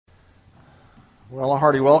Well, a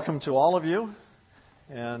hearty welcome to all of you.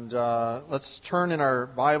 And let's turn in our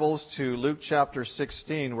Bibles to Luke chapter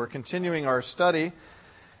 16. We're continuing our study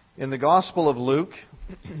in the Gospel of Luke.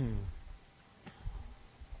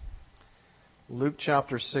 Luke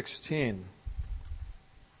chapter 16.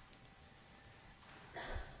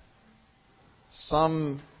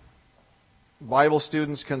 Some Bible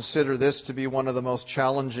students consider this to be one of the most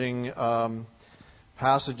challenging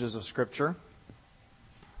passages of Scripture.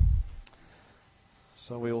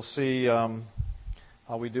 So we will see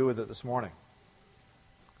how we do with it this morning.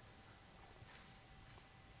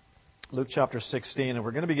 Luke chapter 16, and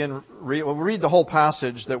we're going to begin, we'll read the whole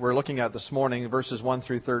passage that we're looking at this morning, verses 1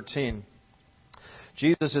 through 13.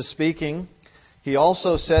 Jesus is speaking. He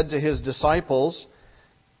also said to his disciples,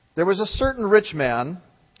 "There was a certain rich man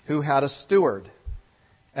who had a steward,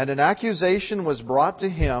 and an accusation was brought to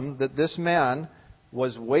him that this man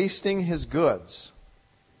was wasting his goods.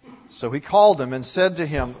 So he called him and said to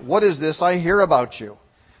him, 'What is this I hear about you?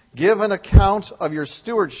 Give an account of your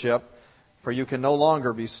stewardship, for you can no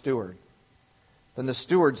longer be steward.' Then the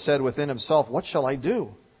steward said within himself, 'What shall I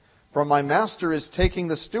do? For my master is taking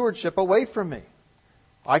the stewardship away from me.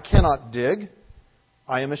 I cannot dig.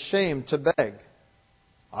 I am ashamed to beg.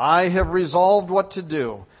 I have resolved what to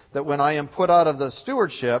do, that when I am put out of the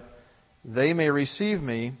stewardship, they may receive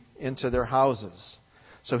me into their houses.'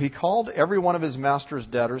 So he called every one of his master's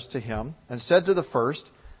debtors to him and said to the first,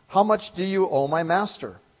 'How much do you owe my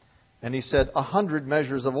master?' And he said, 100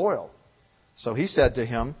 measures of oil. So he said to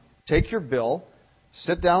him, 'Take your bill,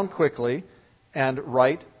 sit down quickly, and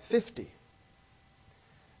write 50.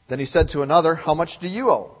 Then he said to another, 'How much do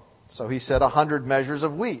you owe?' So he said, 100 measures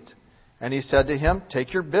of wheat. And he said to him,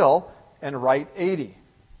 'Take your bill and write 80.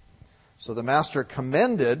 So the master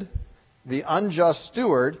commended the unjust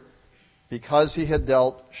steward because he had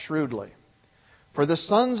dealt shrewdly. For the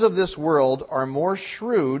sons of this world are more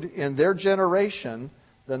shrewd in their generation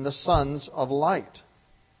than the sons of light.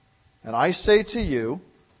 And I say to you,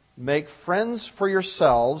 make friends for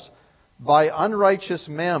yourselves by unrighteous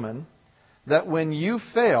mammon, that when you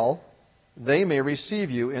fail, they may receive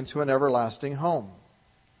you into an everlasting home.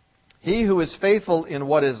 He who is faithful in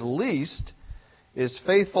what is least is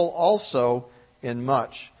faithful also in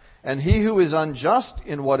much. And he who is unjust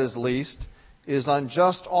in what is least is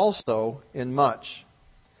unjust also in much.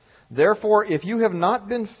 Therefore, if you have not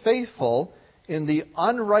been faithful in the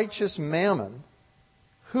unrighteous mammon,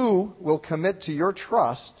 who will commit to your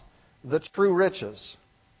trust the true riches?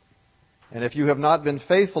 And if you have not been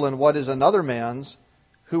faithful in what is another man's,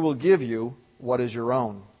 who will give you what is your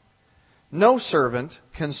own? No servant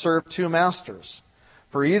can serve two masters,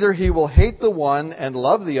 for either he will hate the one and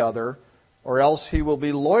love the other, or else he will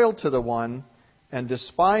be loyal to the one and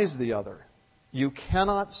despise the other. You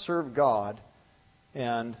cannot serve God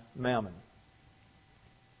and mammon."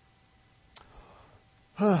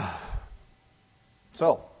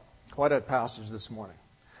 So, quite a passage this morning.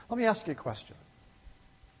 Let me ask you a question.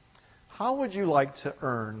 How would you like to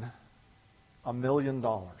earn $1 million?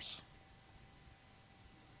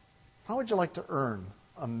 How would you like to earn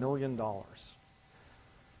 $1 million?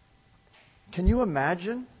 Can you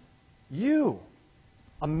imagine? You,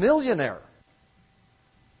 a millionaire.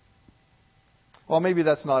 Well, maybe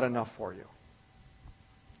that's not enough for you.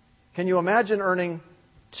 Can you imagine earning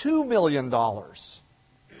 $2 million?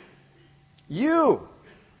 You,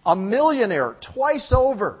 a millionaire, twice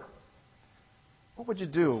over. What would you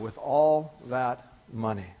do with all that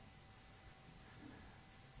money?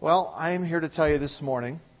 Well, I am here to tell you this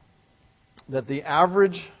morning that the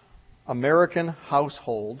average American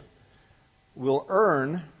household will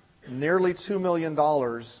earn nearly $2 million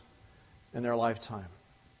in their lifetime.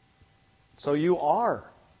 So you are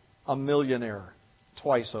a millionaire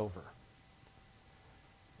twice over.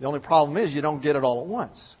 The only problem is you don't get it all at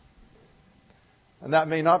once. And that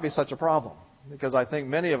may not be such a problem, because I think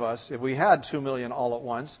many of us, if we had $2 million all at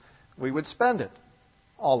once, we would spend it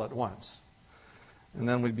all at once. And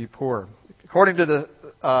then we'd be poor. According to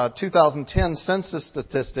the 2010 census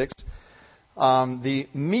statistics, the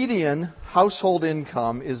median household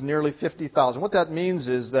income is nearly $50,000. What that means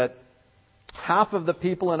is that half of the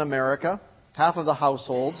people in America, half of the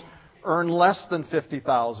households, earn less than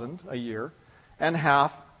 $50,000 a year, and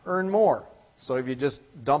half earn more. So if you just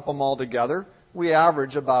dump them all together, we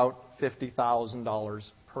average about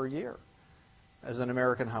 $50,000 per year as an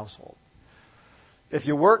American household. If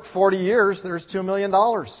you work 40 years, there's $2 million.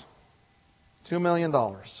 $2 million.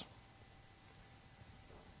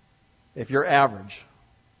 If you're average,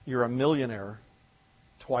 you're a millionaire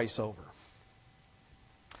twice over.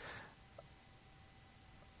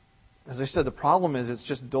 As I said, the problem is it's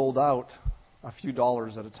just doled out a few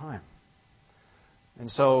dollars at a time. And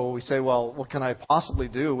so we say, well, what can I possibly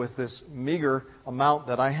do with this meager amount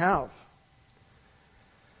that I have?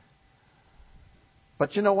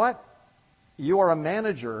 But you know what? You are a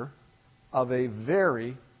manager of a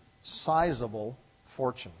very sizable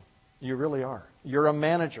fortune. You really are. You're a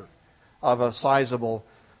manager of a sizable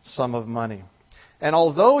sum of money. And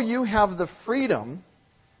although you have the freedom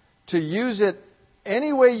to use it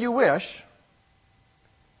any way you wish,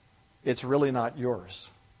 it's really not yours.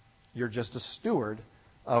 You're just a steward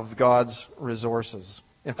of God's resources.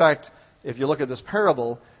 In fact, if you look at this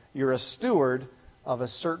parable, you're a steward of a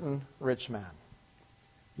certain rich man.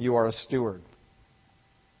 You are a steward.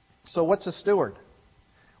 So what's a steward?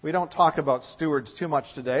 We don't talk about stewards too much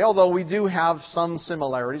today, although we do have some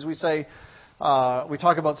similarities. We say we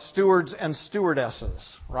talk about stewards and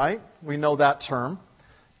stewardesses, right? We know that term.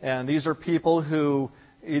 And these are people who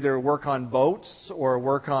either work on boats or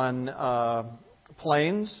work on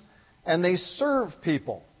planes, and they serve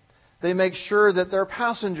people. They make sure that their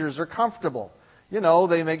passengers are comfortable. You know,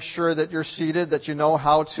 they make sure that you're seated, that you know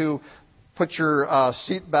how to put your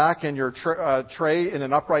seat back in your tray in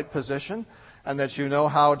an upright position, and that you know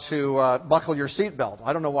how to buckle your seatbelt.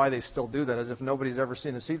 I don't know why they still do that, as if nobody's ever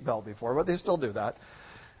seen a seatbelt before, but they still do that.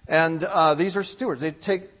 And these are stewards.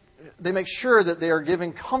 They make sure that they are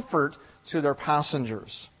giving comfort to their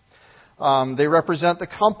passengers. They represent the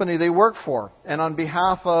company they work for, and on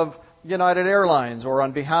behalf of United Airlines or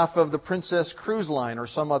on behalf of the Princess Cruise Line or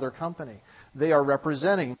some other company, they are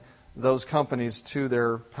representing those companies to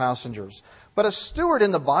their passengers. But a steward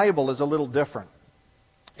in the Bible is a little different.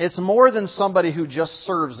 It's more than somebody who just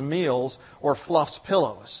serves meals or fluffs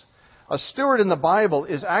pillows. A steward in the Bible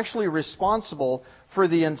is actually responsible for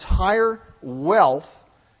the entire wealth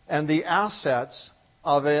and the assets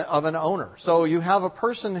of an owner. So you have a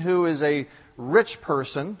person who is a rich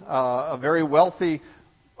person, a very wealthy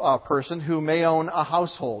person who may own a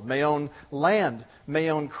household, may own land, may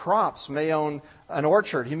own crops, may own an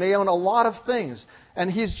orchard. He may own a lot of things. And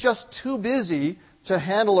he's just too busy to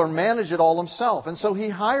handle or manage it all himself. And so he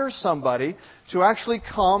hires somebody to actually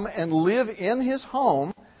come and live in his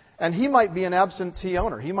home. And he might be an absentee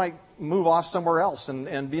owner. He might move off somewhere else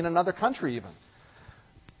and be in another country even.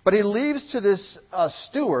 But he leaves to this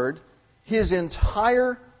steward his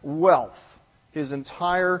entire wealth, his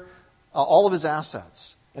entire, all of his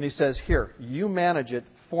assets. And he says, here, you manage it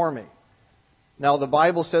for me. Now, the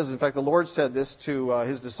Bible says, in fact, the Lord said this to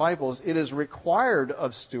His disciples, it is required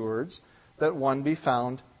of stewards that one be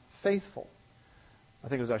found faithful. I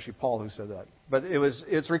think it was actually Paul who said that. But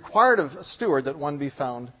it's required of a steward that one be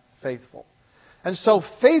found faithful. And so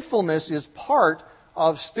faithfulness is part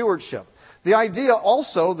of stewardship. The idea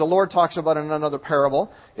also, the Lord talks about in another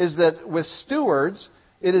parable, is that with stewards,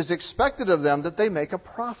 it is expected of them that they make a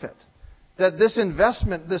profit. That this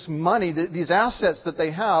investment, this money, these assets that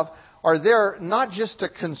they have are there not just to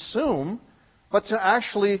consume, but to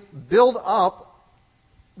actually build up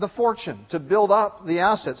the fortune, to build up the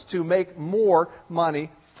assets, to make more money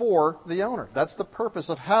for the owner. That's the purpose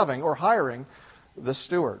of having or hiring the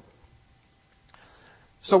steward.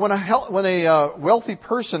 So when a wealthy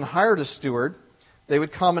person hired a steward, they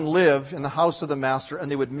would come and live in the house of the master, and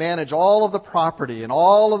they would manage all of the property and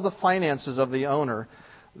all of the finances of the owner.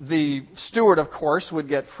 The steward, of course, would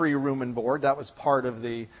get free room and board. That was part of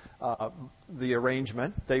the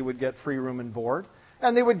arrangement. They would get free room and board,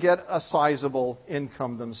 and they would get a sizable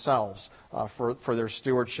income themselves for their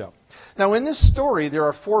stewardship. Now, in this story, there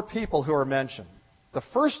are 4 people who are mentioned. The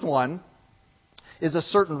first one is a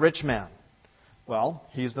certain rich man. Well,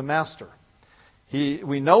 he's the master.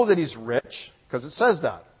 We know that he's rich because it says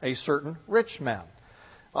that, a certain rich man.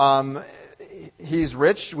 He's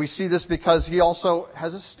rich. We see this because he also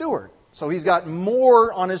has a steward. So he's got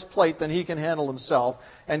more on his plate than he can handle himself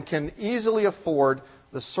and can easily afford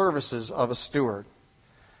the services of a steward.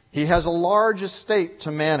 He has a large estate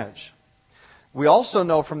to manage. We also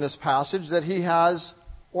know from this passage that he has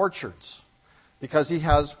orchards because he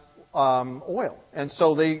has oil. And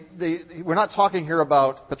so we're not talking here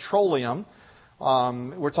about petroleum.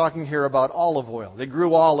 We're talking here about olive oil. They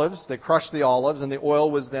grew olives, they crushed the olives, and the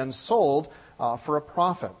oil was then sold for a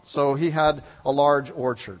profit. So he had a large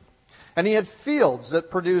orchard. And he had fields that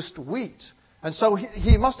produced wheat. And so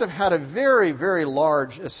he must have had a very, very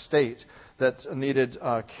large estate that needed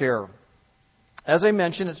care. As I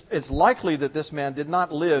mentioned, it's likely that this man did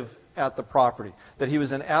not live at the property, that he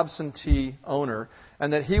was an absentee owner,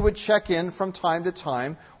 and that he would check in from time to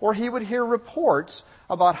time, or he would hear reports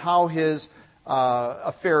about how his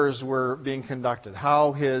affairs were being conducted,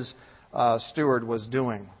 how his steward was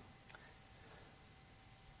doing.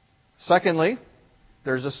 Secondly,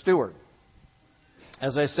 there's a steward.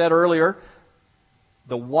 As I said earlier,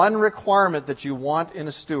 The one requirement that you want in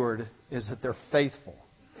a steward is that they're faithful,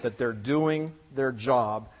 that they're doing their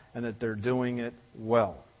job, and that they're doing it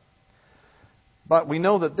well. But we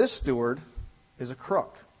know that this steward is a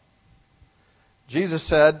crook. Jesus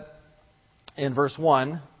said in verse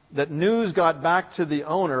 1 that news got back to the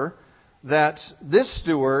owner that this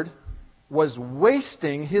steward was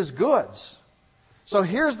wasting his goods. So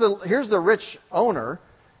here's the rich owner,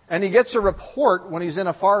 and he gets a report when he's in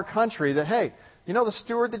a far country that, hey, you know the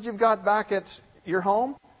steward that you've got back at your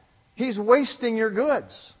home? He's wasting your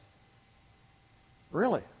goods.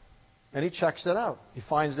 Really? And he checks it out. He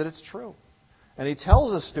finds that it's true. And he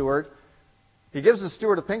tells the steward, he gives the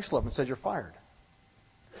steward a pink slip and says, you're fired.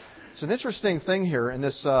 It's an interesting thing here in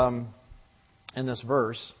this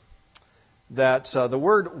verse that the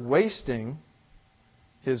word wasting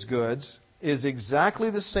his goods is exactly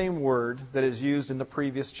the same word that is used in the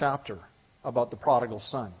previous chapter about the prodigal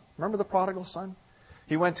son. Remember the prodigal son?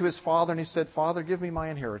 He went to his father and he said, Father, give me my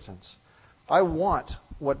inheritance. I want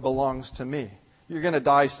what belongs to me. You're going to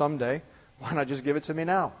die someday. Why not just give it to me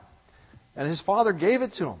now? And his father gave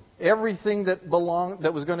it to him. Everything that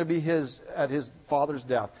was going to be his at his father's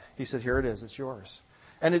death. He said, here it is. It's yours.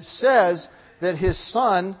 And it says that his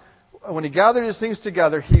son, when he gathered his things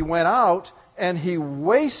together, he went out and he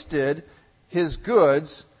wasted his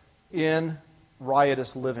goods in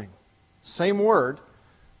riotous living. Same word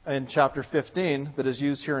in chapter 15 that is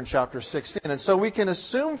used here in chapter 16. And so we can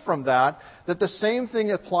assume from that the same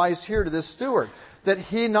thing applies here to this steward. That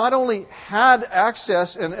he not only had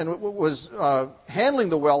access and was handling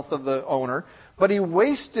the wealth of the owner, but he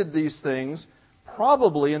wasted these things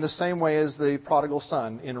probably in the same way as the prodigal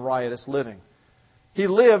son in riotous living. He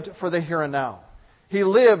lived for the here and now. He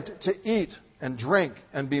lived to eat and drink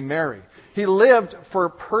and be merry. He lived for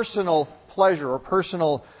personal pleasure or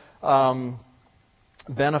personal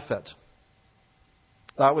benefit.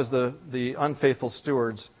 That was the unfaithful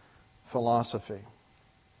steward's philosophy.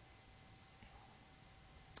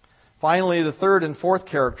 Finally, the third and fourth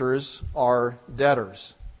characters are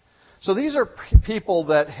debtors. So these are people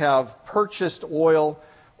that have purchased oil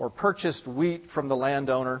or purchased wheat from the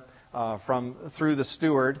landowner through the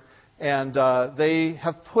steward, and they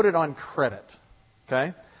have put it on credit.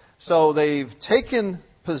 Okay, so they've taken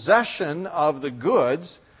possession of the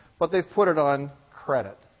goods, but they've put it on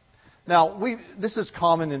credit. Now, this is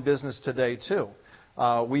common in business today too.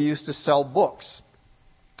 We used to sell books.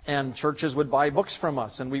 And churches would buy books from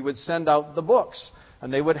us, and we would send out the books.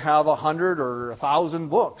 And they would have 100 or 1,000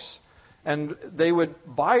 books. And they would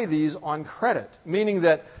buy these on credit, meaning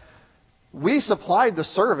that we supplied the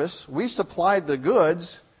service, we supplied the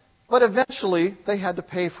goods, but eventually they had to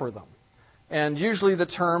pay for them. And usually the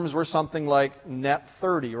terms were something like net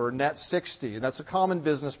 30 or net 60. And that's a common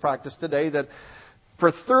business practice today, that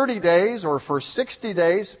for 30 days or for 60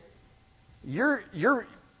 days,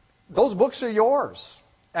 those books are yours.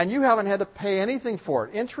 And you haven't had to pay anything for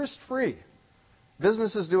it. Interest-free.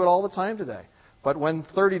 Businesses do it all the time today. But when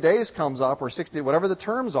 30 days comes up, or 60, whatever the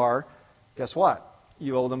terms are, guess what?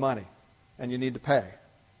 You owe the money. And you need to pay.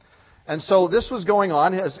 And so this was going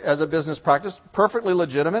on as a business practice. Perfectly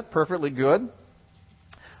legitimate. Perfectly good.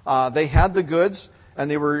 They had the goods. And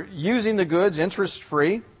they were using the goods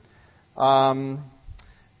interest-free. But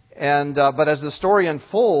as the story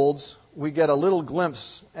unfolds, we get a little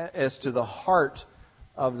glimpse as to the heart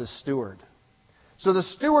of the steward. So the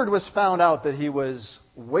steward was found out that he was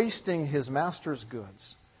wasting his master's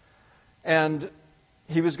goods. And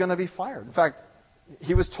he was going to be fired. In fact,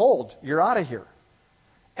 he was told, you're out of here.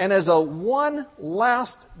 And as a one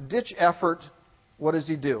last ditch effort, what does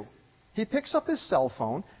he do? He picks up his cell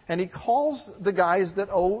phone and he calls the guys that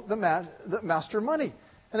owe the master money.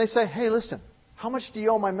 And they say, hey, listen, how much do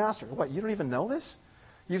you owe my master? What, you don't even know this?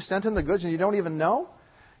 You've sent him the goods and you don't even know?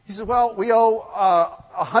 He said, well, we owe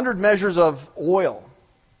 100 measures of oil.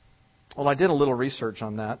 Well, I did a little research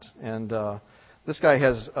on that, and this guy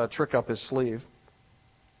has a trick up his sleeve.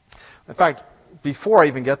 In fact, before I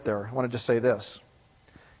even get there, I want to just say this.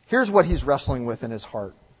 Here's what he's wrestling with in his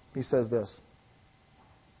heart. He says this: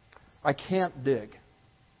 I can't dig.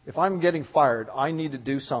 If I'm getting fired, I need to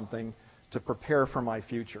do something to prepare for my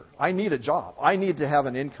future. I need a job. I need to have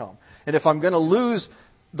an income. And if I'm going to lose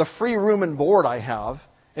the free room and board I have,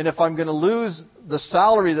 and if I'm going to lose the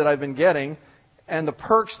salary that I've been getting and the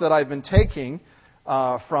perks that I've been taking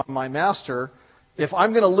from my master, if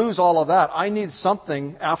I'm going to lose all of that, I need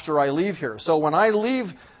something after I leave here. So when I leave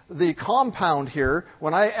the compound here,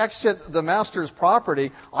 when I exit the master's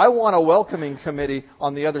property, I want a welcoming committee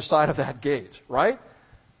on the other side of that gate, right?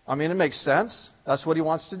 I mean, it makes sense. That's what he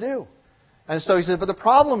wants to do. And so he said, but the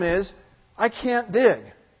problem is, I can't dig.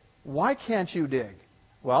 Why can't you dig?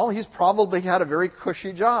 Well, he's probably had a very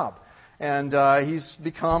cushy job. And he's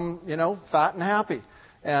become, fat and happy.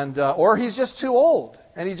 And or he's just too old.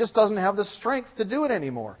 And he just doesn't have the strength to do it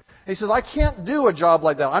anymore. And he says, I can't do a job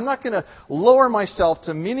like that. I'm not going to lower myself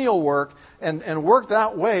to menial work and work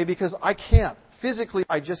that way because I can't. Physically,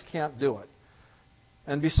 I just can't do it.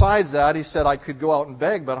 And besides that, he said, I could go out and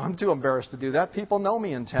beg, but I'm too embarrassed to do that. People know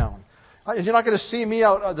me in town. You're not going to see me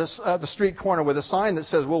out at the street corner with a sign that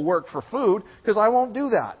says, we'll work for food, because I won't do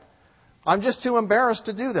that. I'm just too embarrassed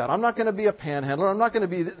to do that. I'm not going to be a panhandler. I'm not going to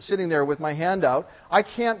be sitting there with my hand out. I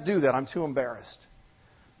can't do that. I'm too embarrassed.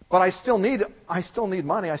 But I still need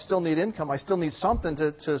money. I still need income. I still need something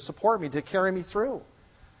to support me, to carry me through.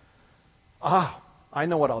 I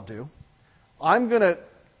know what I'll do. I'm going to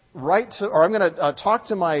talk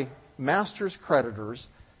to my master's creditors,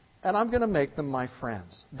 and I'm going to make them my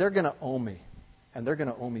friends. They're going to owe me, and they're going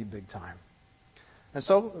to owe me big time. And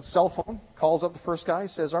so the cell phone calls up the first guy,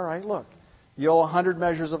 says, all right, look, you owe 100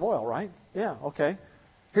 measures of oil, right? Yeah, okay.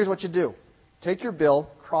 Here's what you do. Take your bill,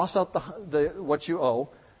 cross out what you owe,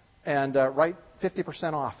 and write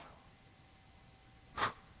 50% off.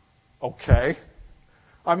 Okay.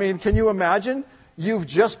 I mean, can you imagine? You've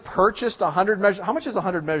just purchased 100 measures. How much is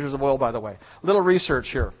 100 measures of oil, by the way? Little research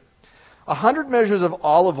here. 100 measures of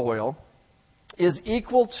olive oil is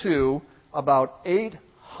equal to about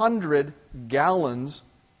 800 gallons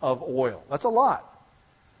of oil. That's a lot.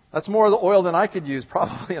 That's more of the oil than I could use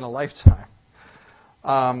probably in a lifetime.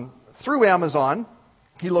 Through Amazon,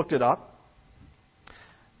 he looked it up.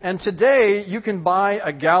 And today, you can buy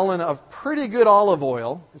a gallon of pretty good olive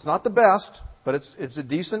oil. It's not the best, but it's a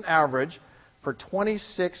decent average for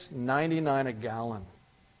 $26.99 a gallon.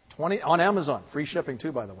 On Amazon. Free shipping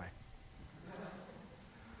too, by the way.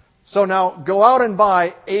 So now, go out and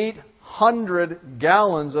buy 800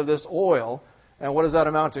 gallons of this oil. And what does that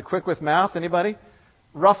amount to? Quick with math, anybody?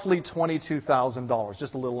 Roughly $22,000.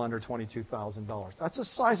 Just a little under $22,000. That's a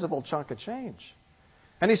sizable chunk of change.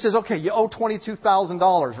 And he says, okay, you owe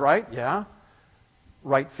 $22,000, right? Yeah.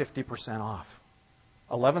 Write 50% off.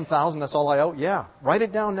 $11,000, that's all I owe? Yeah. Write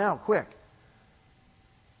it down now, quick.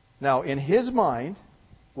 Now, in his mind,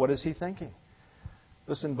 what is he thinking?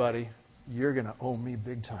 Listen, buddy, you're going to owe me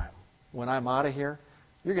big time. When I'm out of here,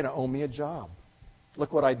 you're going to owe me a job.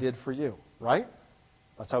 Look what I did for you, right?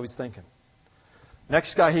 That's how he's thinking.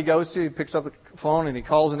 Next guy he goes to, he picks up the phone and he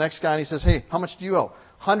calls the next guy and he says, hey, how much do you owe?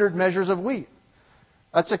 100 measures of wheat.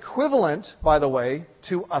 That's equivalent, by the way,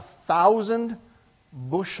 to 1,000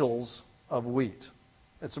 bushels of wheat.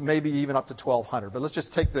 It's maybe even up to 1,200. But let's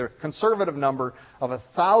just take the conservative number of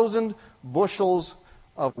 1,000 bushels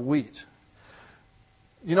of wheat.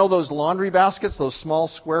 You know those laundry baskets, those small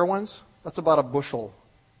square ones? That's about a bushel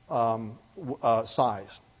size.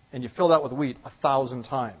 And you fill that with wheat 1,000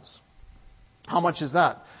 times. How much is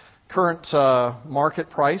that? Current market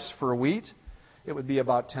price for wheat, it would be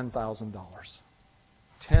about $10,000.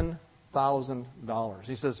 $10,000.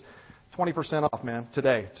 He says, 20% off, man,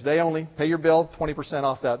 today. Today only. Pay your bill, 20%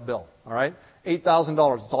 off that bill. All right?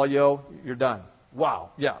 $8,000. That's all you owe. You're done.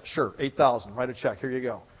 Wow. Yeah, sure. $8,000. Write a check. Here you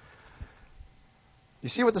go. You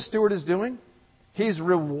see what the steward is doing? He's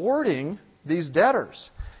rewarding these debtors.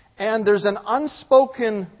 And there's an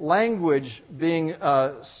unspoken language being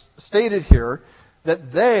stated here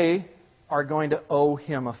that they are going to owe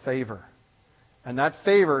him a favor. And that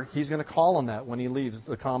favor, he's going to call on that when he leaves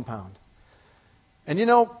the compound. And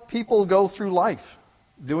people go through life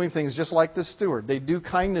doing things just like this steward. They do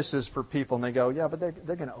kindnesses for people and they go, yeah, but they're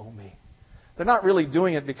going to owe me. They're not really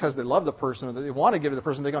doing it because they love the person or they want to give to the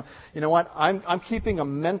person. They go, you know what, I'm keeping a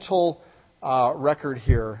mental record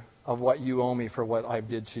here of what you owe me for what I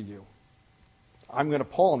did to you. I'm going to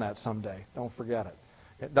pull on that someday. Don't forget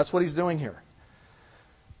it. That's what he's doing here.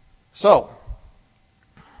 So,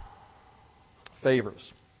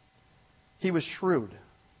 favors. He was shrewd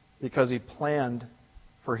because he planned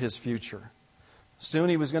for his future. Soon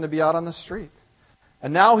he was going to be out on the street.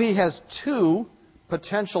 And now he has two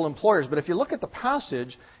potential employers. But if you look at the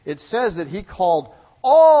passage, it says that he called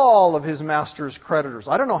all of his master's creditors.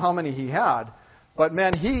 I don't know how many he had, but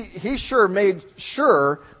man, he sure made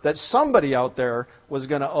sure that somebody out there was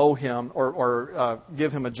going to owe him or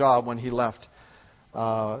give him a job when he left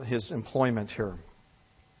his employment here.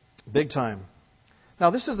 Big time. Now,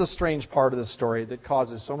 this is the strange part of the story that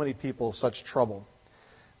causes so many people such trouble.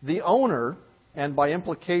 The owner, and by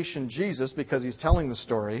implication Jesus, because he's telling the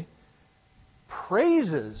story,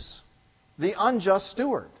 praises the unjust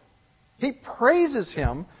steward. He praises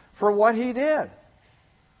him for what he did.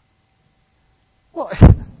 Well,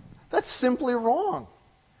 that's simply wrong.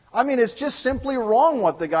 I mean, it's just simply wrong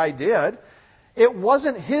what the guy did. It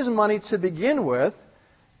wasn't his money to begin with.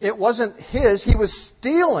 It wasn't his. He was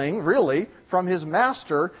stealing, really, from his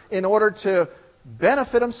master in order to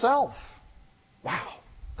benefit himself. Wow,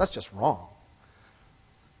 that's just wrong.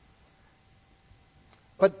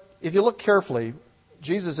 But if you look carefully,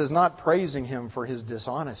 Jesus is not praising him for his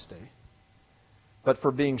dishonesty, but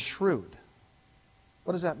for being shrewd.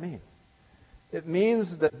 What does that mean? It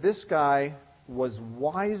means that this guy was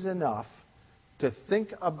wise enough to think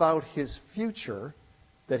about his future,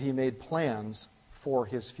 that he made plans for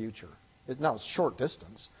his future. Now, it's short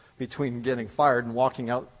distance between getting fired and walking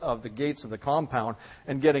out of the gates of the compound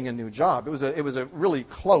and getting a new job. It was a really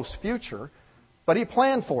close future, but he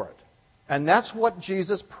planned for it. And that's what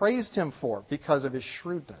Jesus praised him for, because of his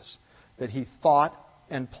shrewdness, that he thought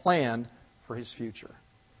and planned for his future.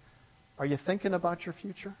 Are you thinking about your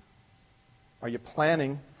future? Are you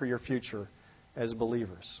planning for your future as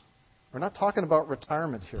believers? We're not talking about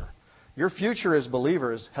retirement here. Your future as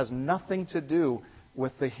believers has nothing to do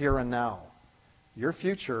with the here and now. Your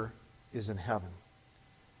future is in heaven.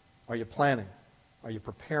 Are you planning? Are you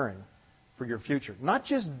preparing for your future? Not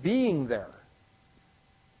just being there,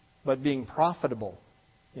 but being profitable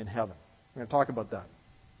in heaven. We're going to talk about that.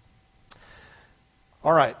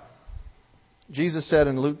 All right. Jesus said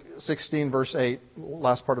in Luke 16, verse 8,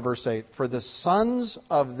 last part of verse 8, "For the sons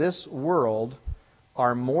of this world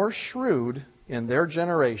are more shrewd in their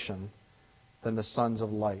generation than the sons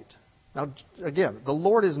of light." Now, again, the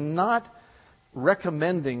Lord is not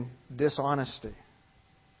recommending dishonesty.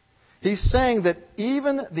 He's saying that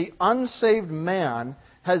even the unsaved man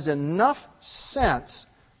has enough sense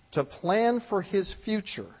to plan for his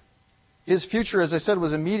future. His future, as I said,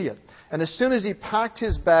 was immediate. And as soon as he packed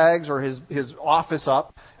his bags or his office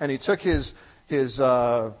up and he took his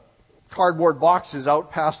cardboard boxes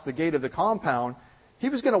out past the gate of the compound, he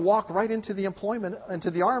was going to walk right into the employment,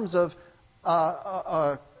 into the arms of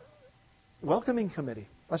a welcoming committee.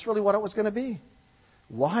 That's really what it was going to be.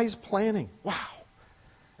 Wise planning. Wow.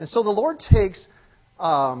 And so the Lord takes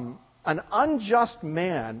an unjust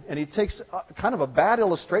man, and he takes kind of a bad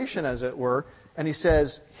illustration, as it were, and he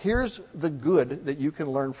says, here's the good that you can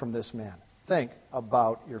learn from this man. Think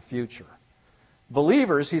about your future.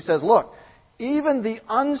 Believers, he says, look, even the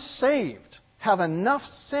unsaved have enough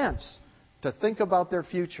sense to think about their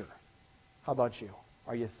future. How about you?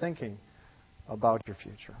 Are you thinking about your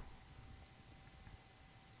future?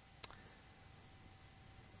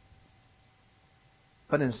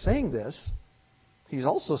 But in saying this, he's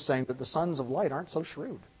also saying that the sons of light aren't so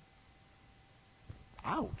shrewd.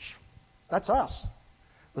 Ouch. That's us.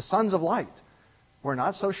 The sons of light. We're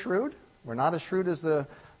not so shrewd. We're not as shrewd as the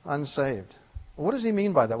unsaved. Well, what does he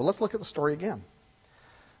mean by that? Well, let's look at the story again.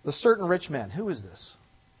 The certain rich man. Who is this?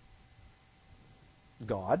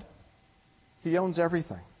 God. He owns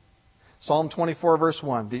everything. Psalm 24, verse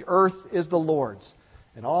 1. The earth is the Lord's,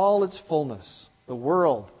 and all its fullness, the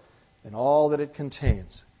world, and all that it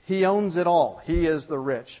contains. He owns it all. He is the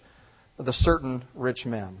rich, the certain rich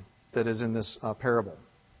man that is in this parable.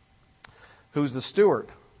 Who's the steward?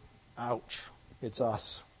 Ouch. It's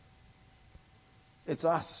us. It's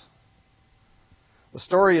us. The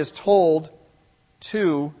story is told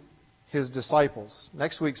to his disciples.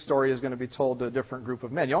 Next week's story is going to be told to a different group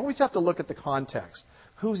of men. You always have to look at the context.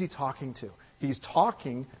 Who's he talking to? He's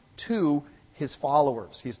talking to his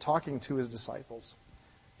followers. He's talking to his disciples.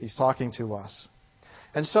 He's talking to us.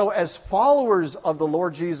 And so as followers of the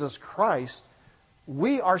Lord Jesus Christ,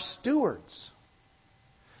 we are stewards.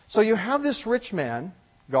 So you have this rich man,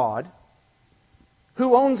 God,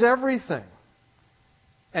 who owns everything.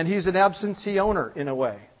 And he's an absentee owner in a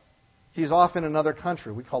way. He's off in another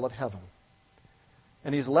country. We call it heaven.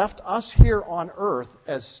 And he's left us here on earth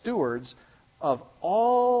as stewards of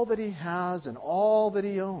all that he has and all that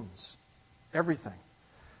he owns. Everything.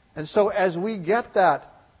 And so as we get that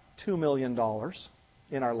 $2 million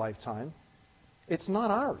in our lifetime, it's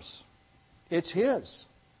not ours. It's his.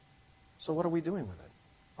 So what are we doing with it?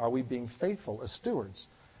 Are we being faithful as stewards?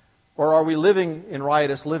 Or are we living in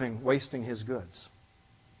riotous living, wasting his goods?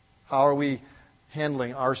 How are we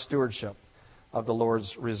handling our stewardship of the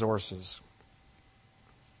Lord's resources?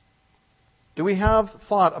 Do we have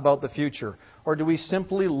thought about the future? Or do we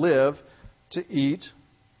simply live to eat,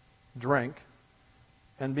 drink,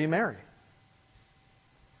 and be merry?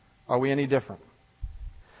 Are we any different?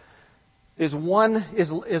 Is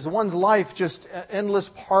one's life just endless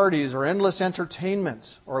parties or endless entertainment?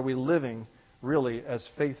 Or are we living really as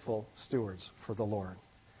faithful stewards for the Lord?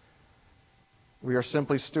 We are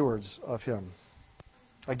simply stewards of Him.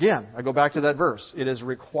 Again, I go back to that verse. It is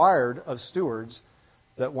required of stewards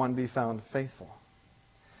that one be found faithful.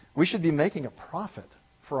 We should be making a profit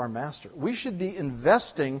for our master. We should be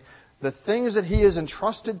investing The things that He has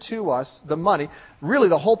entrusted to us, the money, really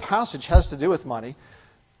the whole passage has to do with money.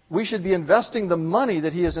 We should be investing the money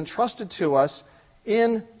that He has entrusted to us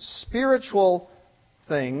in spiritual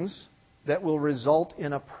things that will result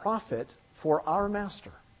in a profit for our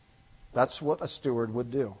master. That's what a steward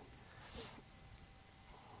would do.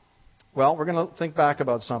 Well, we're going to think back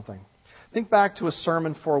about something. Think back to a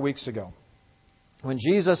sermon 4 weeks ago when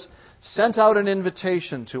Jesus sent out an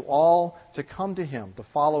invitation to all to come to Him, to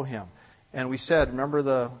follow Him. And we said, remember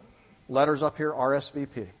the letters up here,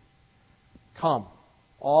 RSVP. Come.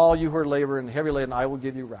 All you who are laboring and heavy laden, I will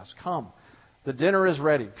give you rest. Come. The dinner is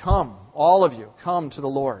ready. Come. All of you, come to the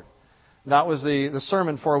Lord. That was the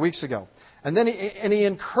sermon 4 weeks ago. And then he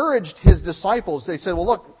encouraged His disciples. They said, well,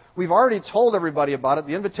 look, we've already told everybody about it.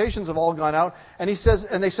 The invitations have all gone out. And they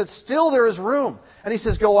said, still there is room. And He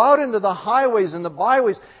says, go out into the highways and the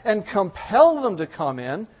byways and compel them to come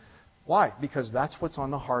in. Why? Because that's what's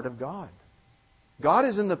on the heart of God. God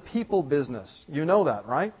is in the people business. You know that,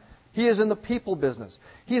 right? He is in the people business.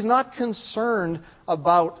 He's not concerned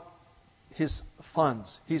about His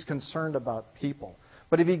funds. He's concerned about people.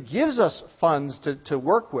 But if He gives us funds to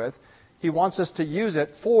work with, He wants us to use it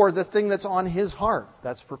for the thing that's on His heart.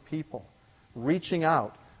 That's for people. Reaching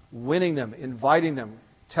out, winning them, inviting them,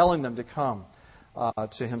 telling them to come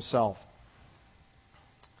to Himself.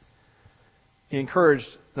 He encouraged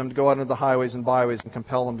them to go out into the highways and byways and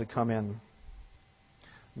compel them to come in.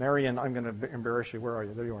 Marion, I'm going to embarrass you. Where are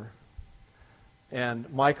you? There you are.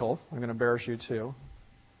 And Michael, I'm going to embarrass you too,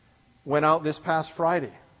 went out this past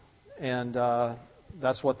Friday. And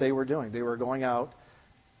that's what they were doing. They were going out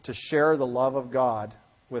to share the love of God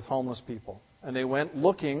with homeless people. And they went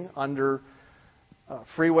looking under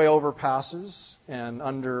freeway overpasses and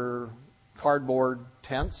under cardboard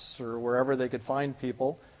tents or wherever they could find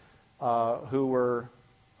people who were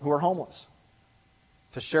homeless,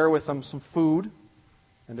 to share with them some food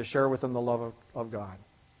and to share with them the love of God.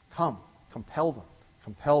 Come, compel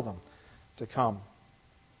them to come.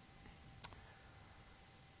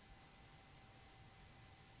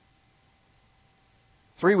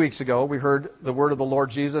 Three weeks ago, we heard the word of the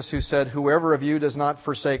Lord Jesus, who said, whoever of you does not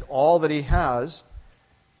forsake all that he has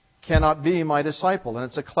cannot be my disciple. And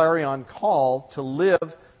it's a clarion call to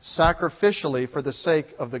live sacrificially for the sake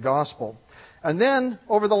of the gospel. And then,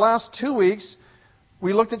 over the last 2 weeks,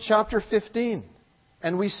 we looked at chapter 15.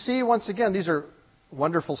 And we see, once again, these are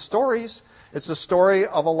wonderful stories. It's a story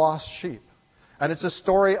of a lost sheep. And it's a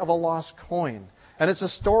story of a lost coin. And it's a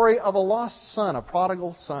story of a lost son, a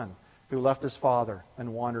prodigal son, who left his father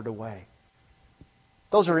and wandered away.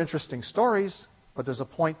 Those are interesting stories, but there's a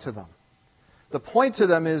point to them. The point to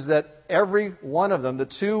them is that every one of them, the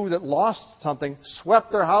two that lost something,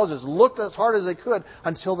 swept their houses, looked as hard as they could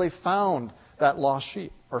until they found that lost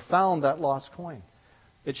sheep or found that lost coin.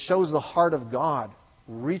 It shows the heart of God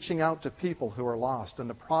reaching out to people who are lost. And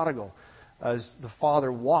the prodigal, as the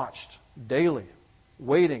father watched daily,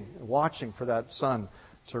 waiting, watching for that son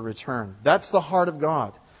to return. That's the heart of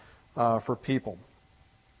God for people.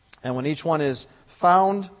 And when each one is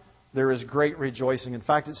found, there is great rejoicing. In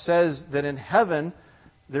fact, it says that in heaven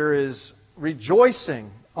there is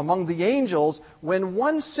rejoicing among the angels when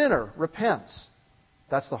one sinner repents.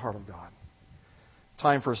 That's the heart of God.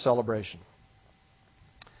 Time for a celebration.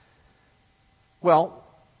 Well,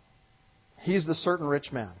 he's the certain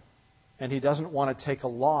rich man, and he doesn't want to take a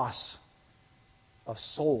loss of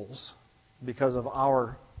souls because of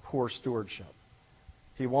our poor stewardship.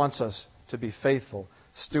 He wants us to be faithful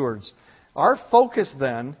stewards. Our focus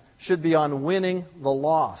then should be on winning the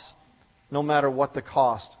lost, no matter what the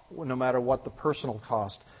cost, no matter what the personal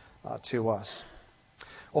cost to us.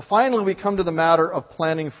 Well, finally, we come to the matter of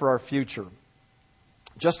planning for our future.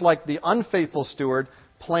 Just like the unfaithful steward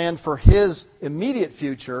planned for his immediate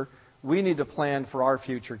future, we need to plan for our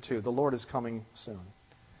future too. The Lord is coming soon.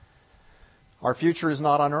 Our future is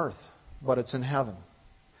not on earth, but it's in heaven.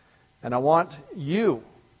 And I want you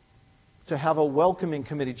to have a welcoming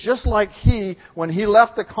committee. Just like he, when he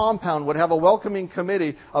left the compound, would have a welcoming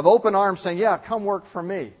committee of open arms saying, yeah, come work for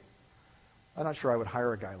me. I'm not sure I would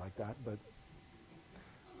hire a guy like that, but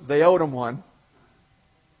they owed him one.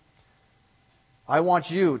 I want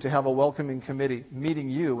you to have a welcoming committee meeting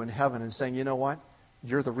you in heaven and saying, you know what?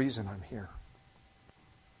 You're the reason I'm here.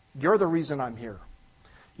 You're the reason I'm here.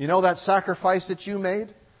 You know that sacrifice that you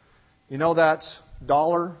made? You know that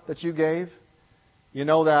dollar that you gave? You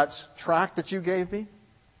know that tract that you gave me?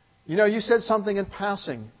 You know, you said something in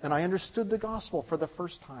passing, and I understood the gospel for the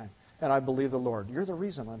first time, and I believe the Lord. You're the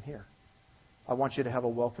reason I'm here. I want you to have a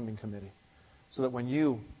welcoming committee so that when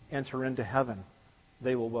you enter into heaven,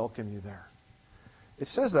 they will welcome you there. It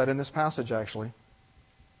says that in this passage, actually.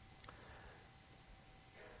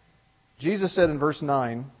 Jesus said in verse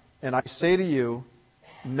 9, "And I say to you,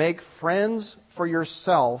 make friends for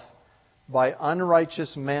yourself by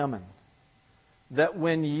unrighteous mammon, that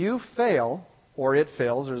when you fail," or it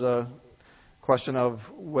fails, there's a question of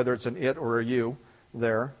whether it's an it or a you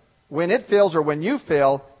there. "When it fails or when you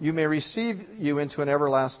fail, you may receive you into an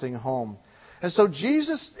everlasting home." And so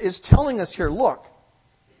Jesus is telling us here, look,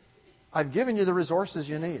 I've given you the resources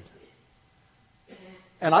you need.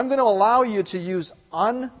 And I'm going to allow you to use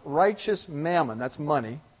unrighteous mammon, that's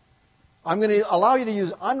money. I'm going to allow you to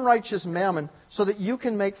use unrighteous mammon so that you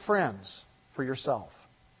can make friends for yourself.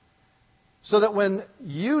 So that when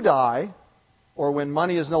you die, or when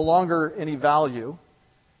money is no longer any value,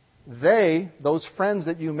 those friends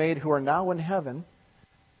that you made who are now in heaven,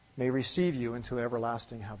 may receive you into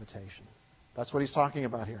everlasting habitation. That's what he's talking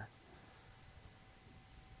about here.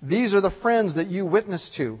 These are the friends that you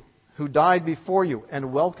witnessed to who died before you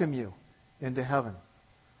and welcome you into heaven.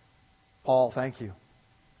 Paul, thank you.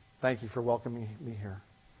 Thank you for welcoming me here.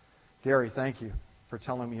 Gary, thank you for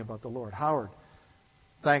telling me about the Lord. Howard,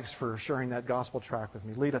 thanks for sharing that gospel tract with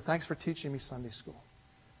me. Lita, thanks for teaching me Sunday school.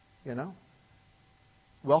 You know?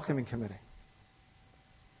 Welcoming committee.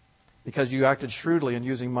 Because you acted shrewdly in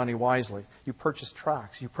using money wisely. You purchased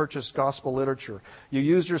tracts. You purchased gospel literature. You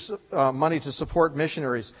used your money to support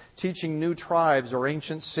missionaries, teaching new tribes or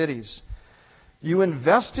ancient cities. You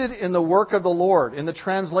invested in the work of the Lord, in the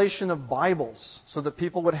translation of Bibles, so that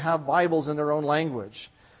people would have Bibles in their own language,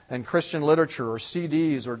 and Christian literature, or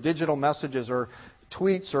CDs, or digital messages, or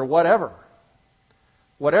tweets, or whatever.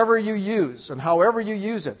 Whatever you use, and however you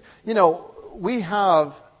use it. You know, we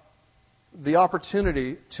have the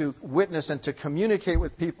opportunity to witness and to communicate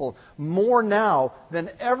with people more now than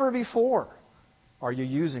ever before. Are you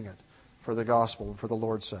using it for the gospel and for the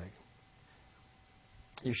Lord's sake?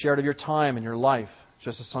 You shared of your time and your life,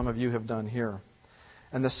 just as some of you have done here.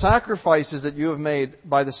 And the sacrifices that you have made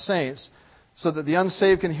by the saints so that the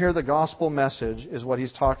unsaved can hear the gospel message is what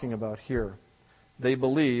he's talking about here. They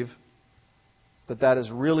believe that that is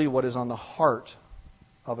really what is on the heart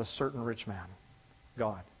of a certain rich man,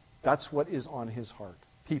 God. That's what is on his heart.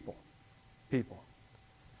 People.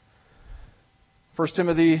 1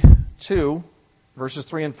 Timothy 2, verses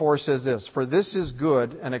 3 and 4 says this, "For this is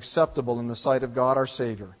good and acceptable in the sight of God our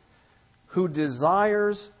Savior, who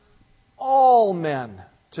desires all men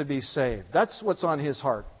to be saved." That's what's on his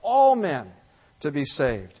heart. All men to be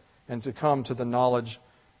saved and to come to the knowledge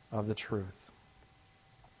of the truth.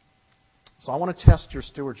 So I want to test your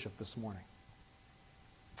stewardship this morning.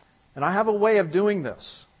 And I have a way of doing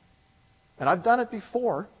this. And I've done it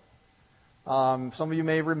before. Some of you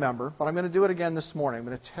may remember, but I'm going to do it again this morning. I'm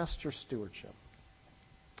going to test your stewardship.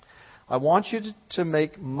 I want you to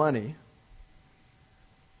make money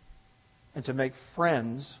and to make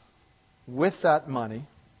friends with that money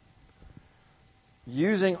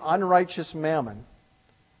using unrighteous mammon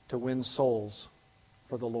to win souls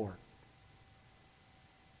for the Lord.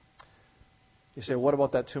 You say, what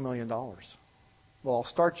about that $2 million? Well, I'll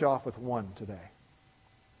start you off with one today.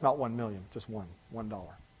 Not 1 million, just $1.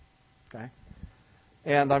 Okay?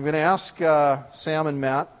 And I'm going to ask Sam and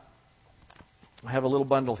Matt. I have a little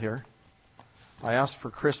bundle here. I asked for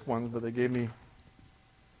crisp ones, but they gave me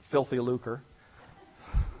filthy lucre.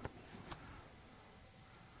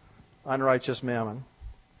 Unrighteous mammon.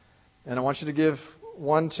 And I want you to give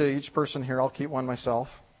one to each person here. I'll keep one myself.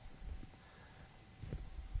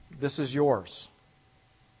 This is yours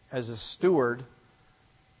as a steward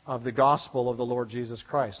of the gospel of the Lord Jesus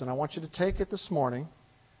Christ. And I want you to take it this morning,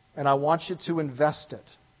 and I want you to invest it.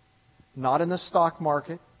 Not in the stock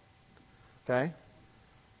market. Okay?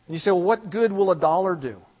 And you say, well, what good will $1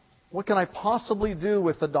 do? What can I possibly do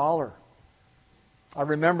with $1? I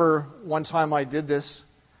remember one time I did this,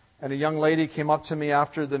 and a young lady came up to me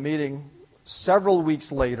after the meeting several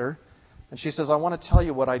weeks later, and she says, I want to tell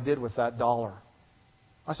you what I did with that $1.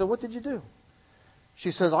 I said, what did you do?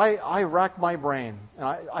 She says, I racked my brain, and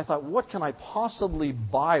I thought, what can I possibly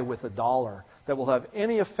buy with $1 that will have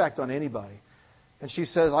any effect on anybody? And she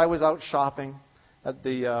says, I was out shopping at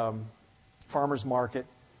the farmer's market,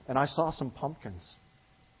 and I saw some pumpkins.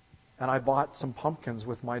 And I bought some pumpkins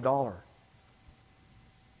with my $1.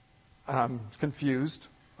 And I'm confused.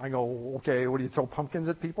 I go, okay, what do you throw pumpkins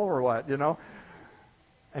at people or what, you know?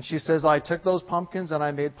 And she says, I took those pumpkins and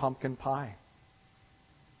I made pumpkin pie.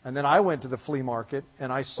 And then I went to the flea market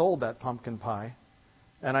and I sold that pumpkin pie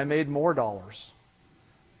and I made more dollars.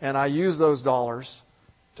 And I used those dollars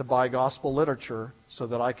to buy gospel literature so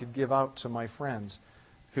that I could give out to my friends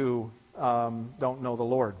who don't know the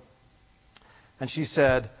Lord. And she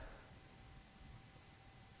said,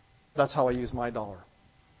 that's how I use my $1.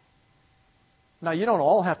 Now, you don't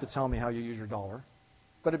all have to tell me how you use your dollar,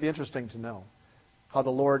 but it'd be interesting to know how the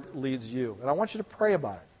Lord leads you. And I want you to pray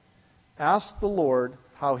about it. Ask the Lord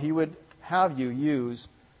how He would have you use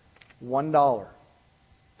 $1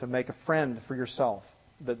 to make a friend for yourself,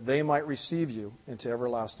 that they might receive you into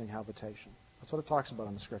everlasting habitation. That's what it talks about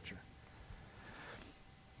in the Scripture.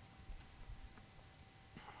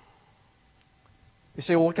 You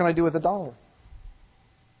say, well, what can I do with $1?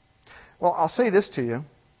 Well, I'll say this to you.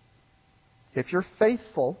 If you're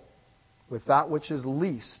faithful with that which is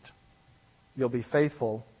least, you'll be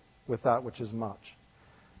faithful with that which is much.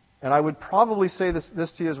 And I would probably say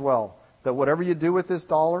this to you as well, that whatever you do with this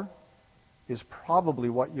dollar is probably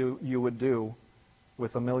what you would do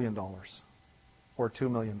with $1 million or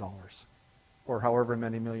 $2 million or however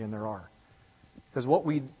many million there are. Because what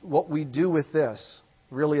we do with this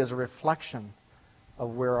really is a reflection of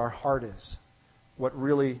where our heart is, what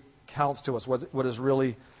really counts to us, what is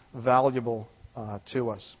really valuable to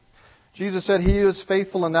us. Jesus said He is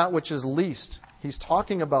faithful in that which is least. He's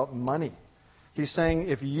talking about money. He's saying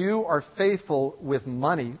if you are faithful with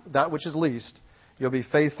money, that which is least, you'll be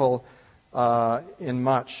faithful in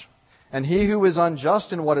much. And he who is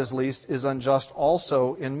unjust in what is least is unjust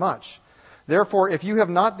also in much. Therefore, if you have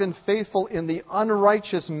not been faithful in the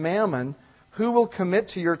unrighteous mammon, who will commit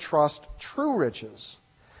to your trust true riches?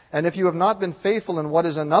 And if you have not been faithful in what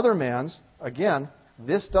is another man's, again,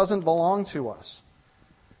 this doesn't belong to us,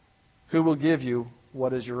 who will give you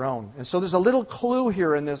what is your own? And so there's a little clue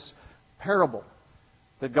here in this parable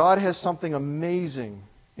that God has something amazing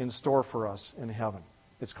in store for us in heaven.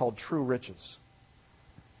 It's called true riches.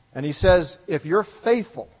 And He says, if you're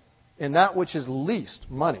faithful in that which is least,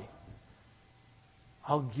 money,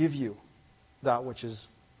 I'll give you that which is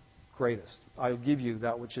greatest. I'll give you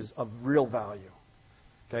that which is of real value.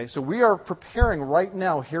 Okay, so we are preparing right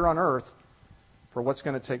now here on earth for what's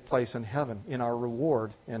going to take place in heaven, in our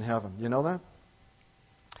reward in heaven. You know that?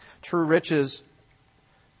 True riches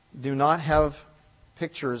do not have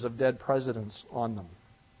pictures of dead presidents on them.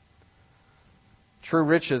 True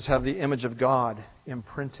riches have the image of God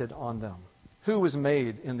imprinted on them. Who was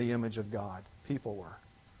made in the image of God? People were.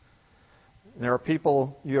 And there are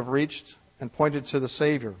people you have reached and pointed to the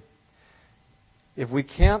Savior. If we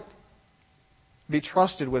can't be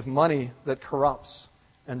trusted with money that corrupts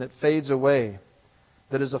and that fades away,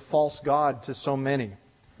 that is a false god to so many,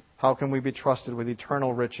 how can we be trusted with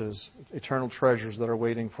eternal riches, eternal treasures that are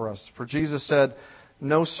waiting for us? For Jesus said,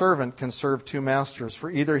 no servant can serve two masters,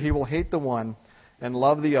 for either he will hate the one and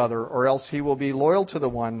love the other, or else he will be loyal to the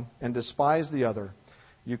one and despise the other.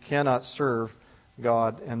 You cannot serve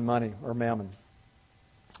God and money or mammon.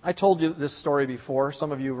 I told you this story before.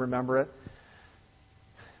 Some of you remember it.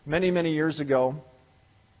 Many, many years ago,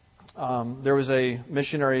 there was a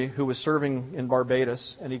missionary who was serving in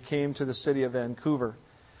Barbados, and he came to the city of Vancouver.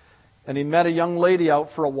 And he met a young lady out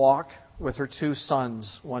for a walk with her two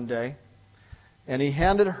sons one day. And he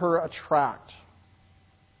handed her a tract.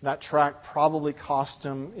 That tract probably cost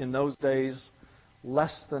him, in those days,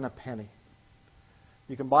 less than a penny.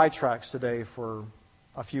 You can buy tracts today for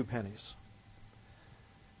a few pennies.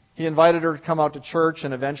 He invited her to come out to church,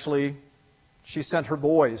 and eventually she sent her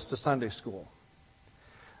boys to Sunday school.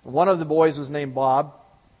 One of the boys was named Bob,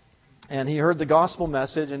 and he heard the gospel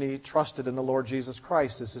message, and he trusted in the Lord Jesus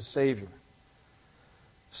Christ as his Savior.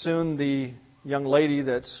 Soon the young lady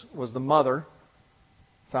that was the mother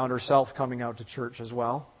found herself coming out to church as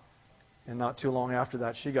well. And not too long after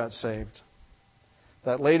that, she got saved.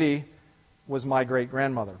 That lady was my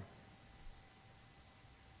great-grandmother.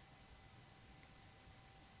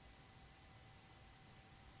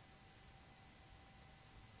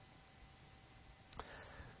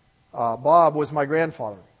 Bob was my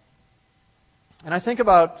grandfather. And I think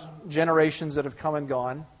about generations that have come and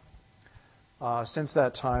gone since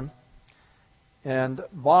that time. And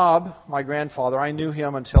Bob, my grandfather, I knew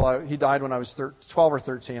him until he died when I was 12 or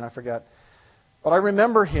 13, I forget. But I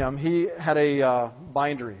remember him. He had a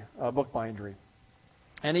bindery, a book bindery.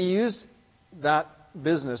 And he used that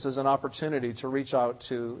business as an opportunity to reach out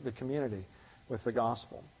to the community with the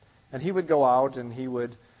gospel. And he would go out and he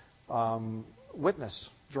would witness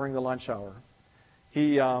during the lunch hour.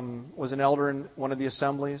 He was an elder in one of the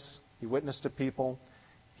assemblies. He witnessed to people.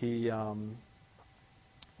 He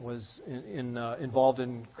was involved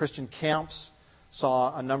in Christian camps,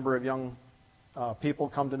 saw a number of young people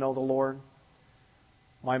come to know the Lord.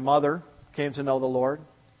 My mother came to know the Lord.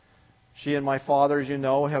 She and my father, as you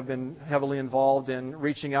know, have been heavily involved in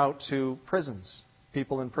reaching out to prisons,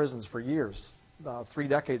 people in prisons for years, 3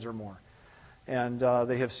 decades or more. And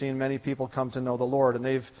they have seen many people come to know the Lord. And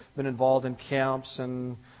they've been involved in camps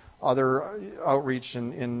and other outreach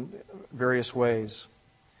in various ways.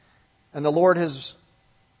 And the Lord has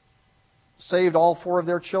saved all 4 of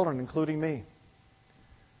their children, including me.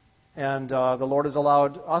 And the Lord has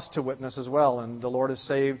allowed us to witness as well. And the Lord has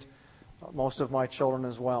saved most of my children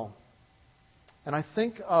as well. And I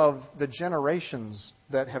think of the generations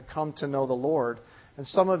that have come to know the Lord. And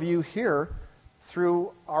some of you here,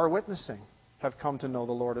 through our witnessing, have come to know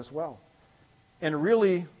the Lord as well. And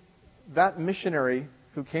really, that missionary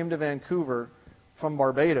who came to Vancouver from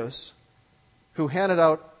Barbados, who handed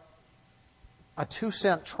out a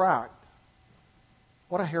 2-cent tract,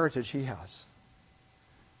 what a heritage he has.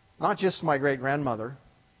 Not just my great-grandmother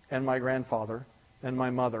and my grandfather and my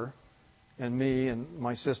mother and me and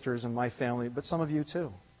my sisters and my family, but some of you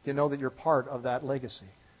too. You know that you're part of that legacy,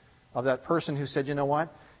 of that person who said, you know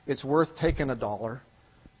what, it's worth taking $1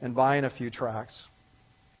 and buying a few tracts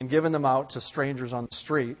and giving them out to strangers on the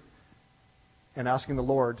street and asking the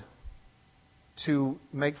Lord to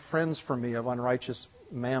make friends for me of unrighteous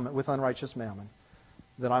mammon, with unrighteous mammon,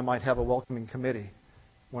 that I might have a welcoming committee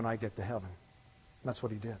when I get to heaven. That's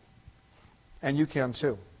what he did. And you can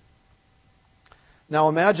too. Now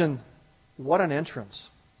imagine what an entrance,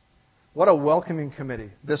 what a welcoming committee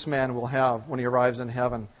this man will have when he arrives in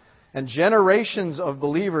heaven. And generations of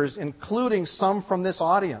believers, including some from this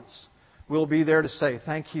audience, will be there to say,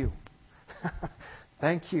 thank you.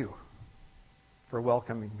 Thank you for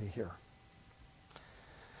welcoming me here.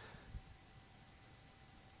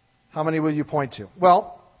 How many will you point to?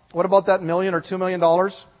 Well, what about that $1 million or $2 million?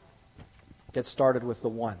 Get started with the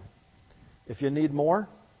 1. If you need more,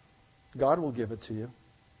 God will give it to you.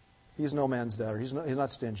 He's no man's debtor. He's not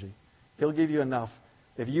stingy. He'll give you enough.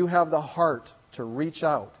 If you have the heart to reach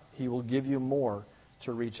out, He will give you more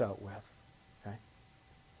to reach out with. Okay?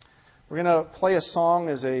 We're going to play a song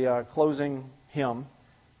as a closing hymn,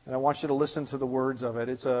 and I want you to listen to the words of it.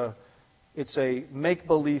 It's a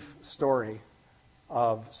make-believe story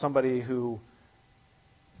of somebody who,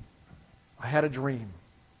 I had a dream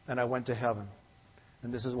and I went to heaven,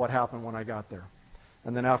 and this is what happened when I got there.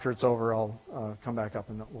 And then after it's over, I'll come back up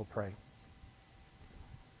and we'll pray.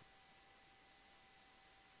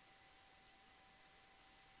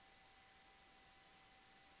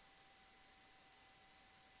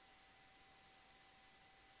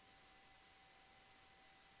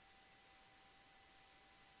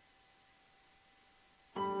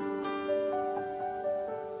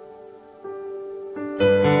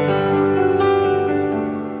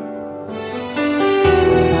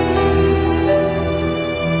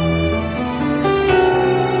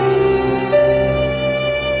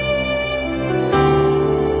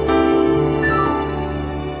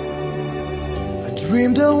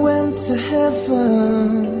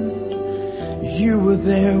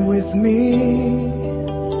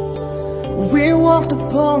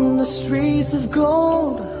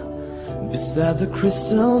 The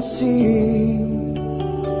crystal sea,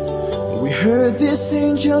 we heard this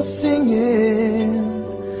angel singing,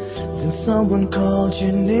 then someone called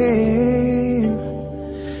your name.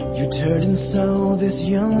 You turned and saw this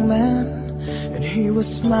young man, and he was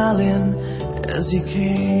smiling as he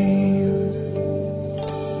came.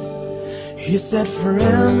 He said,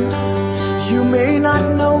 friend, you may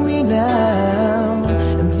not know me now.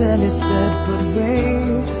 And then he said, but wait,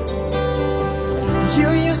 you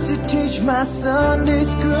used to teach my Sunday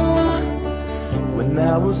school when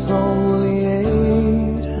I was only 8.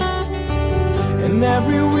 And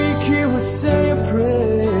every week you would say a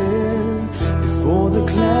prayer before the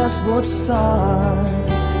class would start.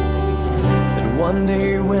 And one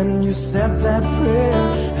day when you said that prayer,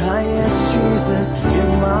 I asked Jesus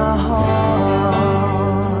in my heart.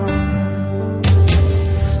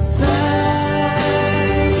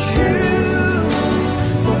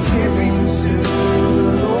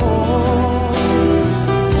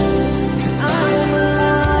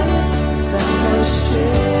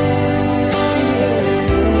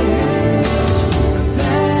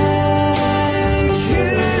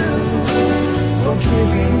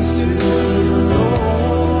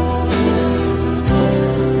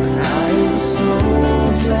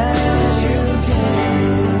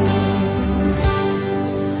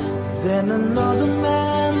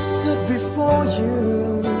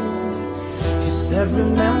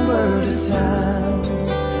 Remember the time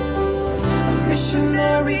a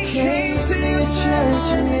missionary came to your church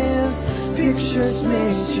and his pictures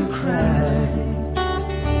made you cry.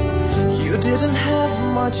 You didn't have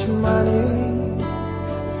much money,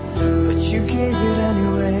 but you gave it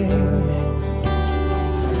anyway.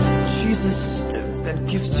 Jesus took that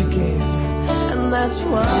gift you gave, and that's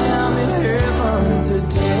why I'm in heaven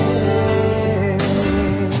today.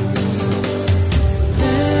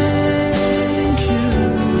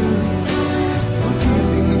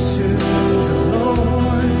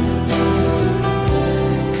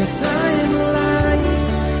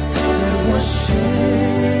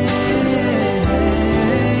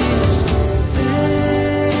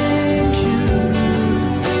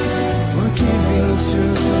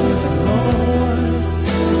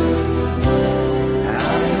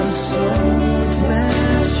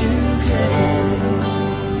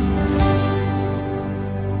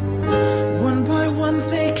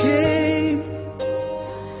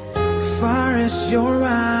 your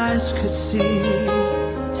eyes could see.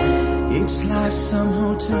 Each life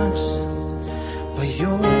somehow touched by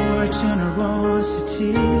your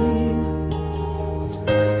generosity.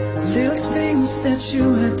 Little things that you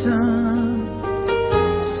had done,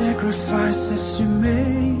 sacrifices you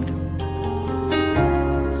made,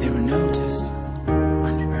 they were noticed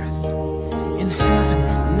on earth. In heaven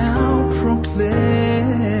now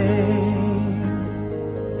proclaim.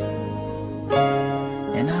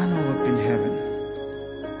 And I know up in heaven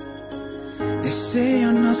they say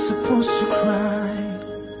I'm not supposed to cry,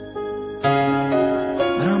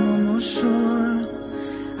 but I'm almost sure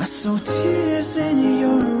I saw tears in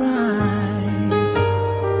your eyes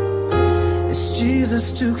as Jesus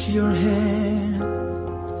took your hand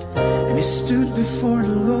and he stood before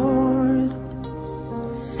the Lord.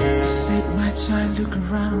 He said, my child, look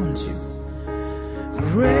around you.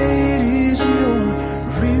 Great is your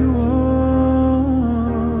reward.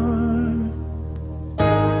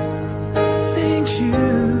 Thank you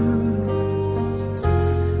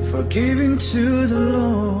for giving to the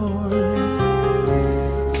Lord,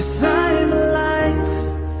 'cause I am a life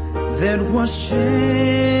that was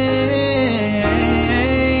changed.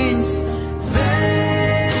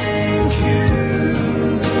 Thank you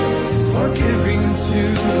for giving to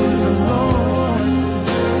the Lord.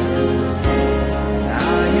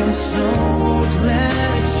 I am so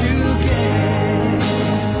glad you gave.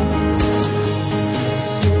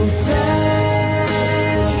 So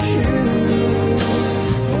thank you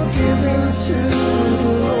for giving to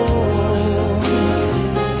the Lord,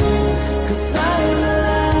 'cause I am a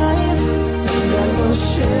life that was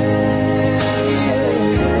changed.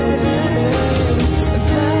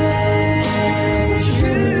 Thank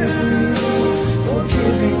you for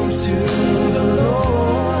giving to the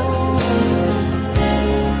Lord.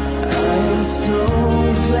 I am so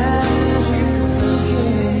glad you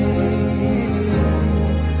came.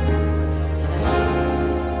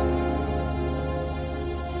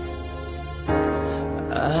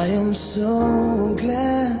 I am so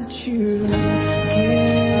glad you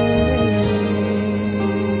came.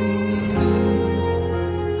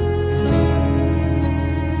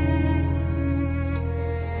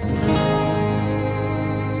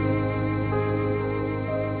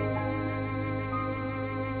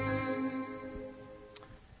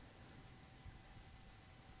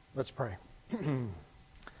 Let's pray.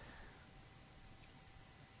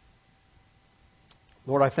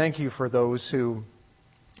 Lord, I thank you for those who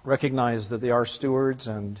recognize that they are stewards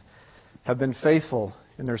and have been faithful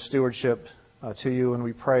in their stewardship to you, and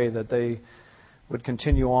we pray that they would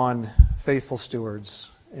continue on faithful stewards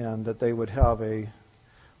and that they would have a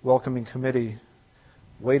welcoming committee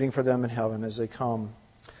waiting for them in heaven as they come.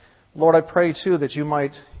 Lord, I pray too that you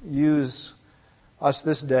might use us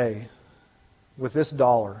this day with this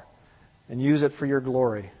dollar and use it for your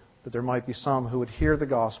glory, that there might be some who would hear the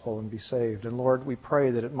gospel and be saved. And Lord, we pray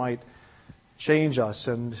that it might change us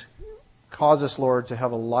and cause us, Lord, to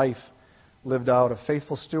have a life lived out of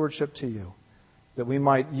faithful stewardship to you, that we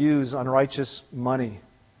might use unrighteous money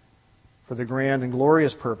for the grand and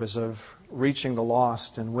glorious purpose of reaching the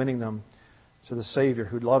lost and winning them to the Savior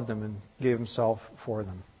who loved them and gave himself for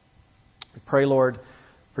them. We pray, Lord,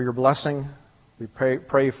 for your blessing. We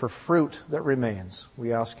pray for fruit that remains.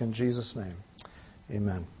 We ask in Jesus' name.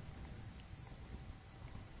 Amen.